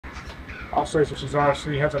All stations, this is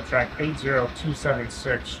RC, heads up track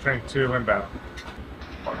 80276, strength 2 inbound.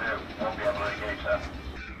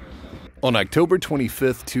 On October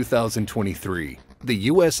 25, 2023, the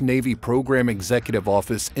U.S. Navy Program Executive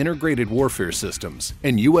Office Integrated Warfare Systems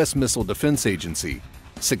and U.S. Missile Defense Agency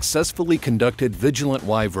successfully conducted Vigilant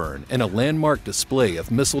Wyvern in a landmark display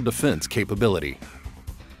of missile defense capability.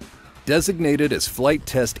 Designated as Flight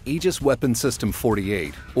Test Aegis Weapon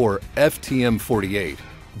System-48, or FTM-48,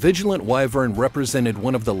 Vigilant Wyvern represented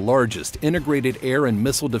one of the largest integrated air and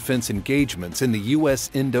missile defense engagements in the U.S.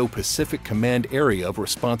 Indo-Pacific Command Area of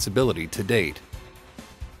Responsibility to date.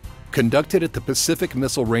 Conducted at the Pacific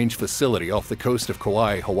Missile Range facility off the coast of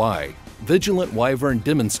Kauai, Hawaii, Vigilant Wyvern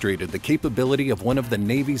demonstrated the capability of one of the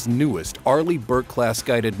Navy's newest Arleigh Burke-class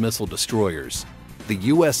guided missile destroyers, the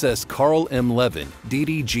USS CARL M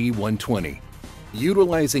DDG-120.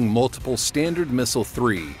 Utilizing multiple Standard Missile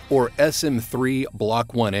 3 or SM-3 Block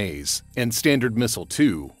 1As and Standard Missile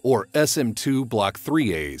 2 or SM-2 Block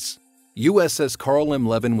 3As, USS CARL M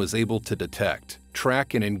was able to detect,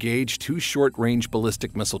 track, and engage 2 short-range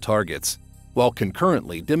ballistic missile targets, while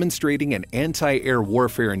concurrently demonstrating an anti-air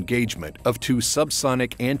warfare engagement of 2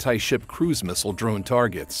 subsonic anti-ship cruise missile drone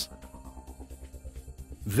targets.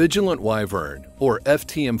 Vigilant Wyvern, or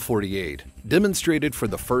FTM-48, demonstrated for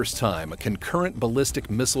the first time a concurrent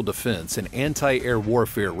ballistic missile defense and anti-air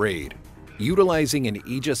warfare raid, utilizing an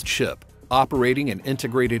Aegis ship operating in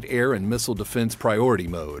integrated air and missile defense priority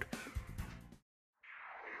mode.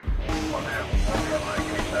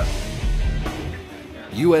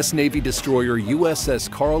 U.S. Navy destroyer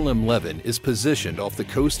USS CARL M is positioned off the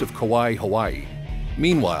coast of Kauai, Hawaii.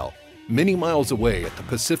 Meanwhile, many miles away at the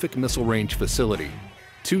Pacific Missile Range facility,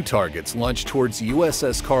 2 targets launch towards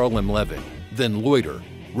USS CARL M, then loiter,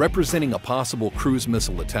 representing a possible cruise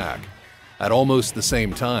missile attack. At almost the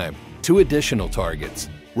same time, 2 additional targets,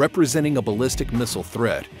 representing a ballistic missile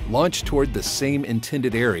threat, launch toward the same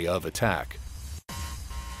intended area of attack.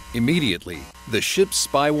 Immediately, the ship's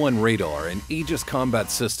Spy-1 radar and Aegis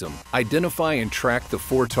combat system identify and track the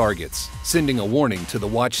 4 targets, sending a warning to the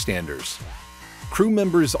watchstanders. Crew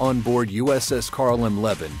members on board USS CARL M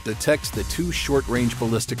detects the 2 short-range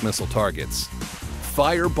ballistic missile targets.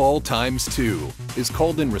 Fireball ×2 is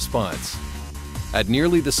called in response. At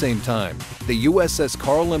nearly the same time, the USS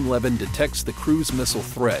CARL M detects the cruise missile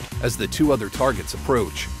threat as the 2 other targets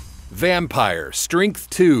approach. Vampire Strength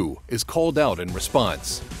 2 is called out in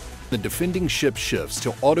response. The defending ship shifts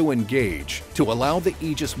to auto-engage to allow the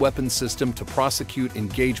Aegis weapon system to prosecute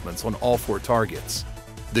engagements on all 4 targets.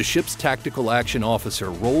 The ship's tactical action officer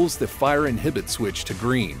rolls the fire inhibit switch to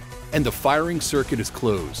green, and the firing circuit is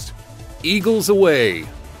closed. Eagles away!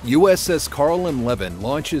 USS CARL M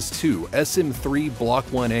launches 2 SM-3 Block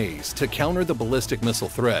 1As to counter the ballistic missile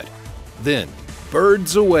threat. Then,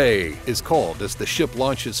 Birds away is called as the ship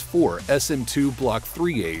launches 4 SM-2 Block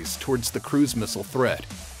 3As towards the cruise missile threat.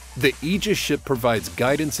 The Aegis ship provides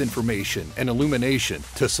guidance information and illumination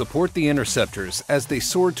to support the interceptors as they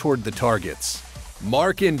soar toward the targets.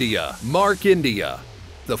 Mark India! Mark India!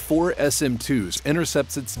 The 4 SM-2s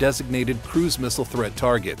intercepts its designated cruise missile threat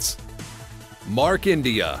targets. Mark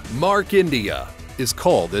India! Mark India! Is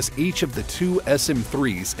called as each of the 2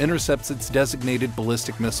 SM-3s intercepts its designated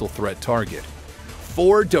ballistic missile threat target.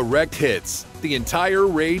 4 direct hits, the entire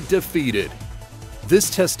raid defeated.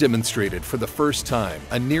 This test demonstrated for the first time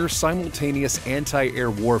a near-simultaneous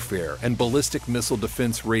anti-air warfare and ballistic missile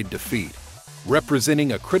defense raid defeat,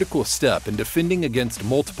 representing a critical step in defending against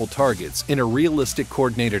multiple targets in a realistic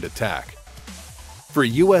coordinated attack. For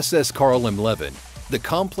USS CARL M, the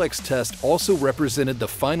complex test also represented the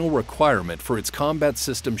final requirement for its combat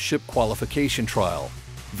system ship qualification trial,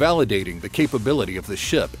 validating the capability of the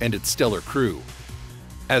ship and its stellar crew.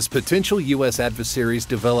 As potential U.S. adversaries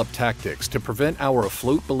develop tactics to prevent our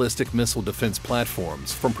afloat ballistic missile defense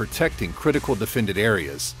platforms from protecting critical defended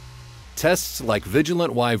areas, tests like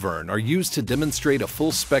Vigilant Wyvern are used to demonstrate a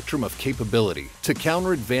full spectrum of capability to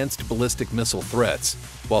counter advanced ballistic missile threats,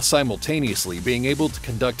 while simultaneously being able to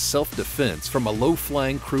conduct self-defense from a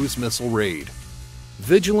low-flying cruise missile raid.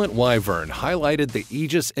 Vigilant Wyvern highlighted the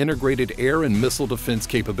Aegis integrated air and missile defense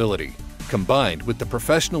capability, combined with the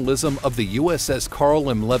professionalism of the USS CARL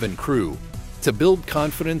M crew, to build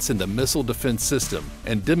confidence in the missile defense system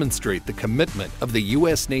and demonstrate the commitment of the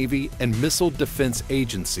U.S. Navy and Missile Defense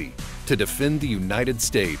Agency to defend the United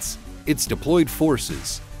States, its deployed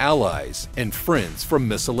forces, allies, and friends from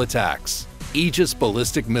missile attacks. Aegis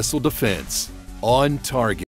Ballistic Missile Defense, on target.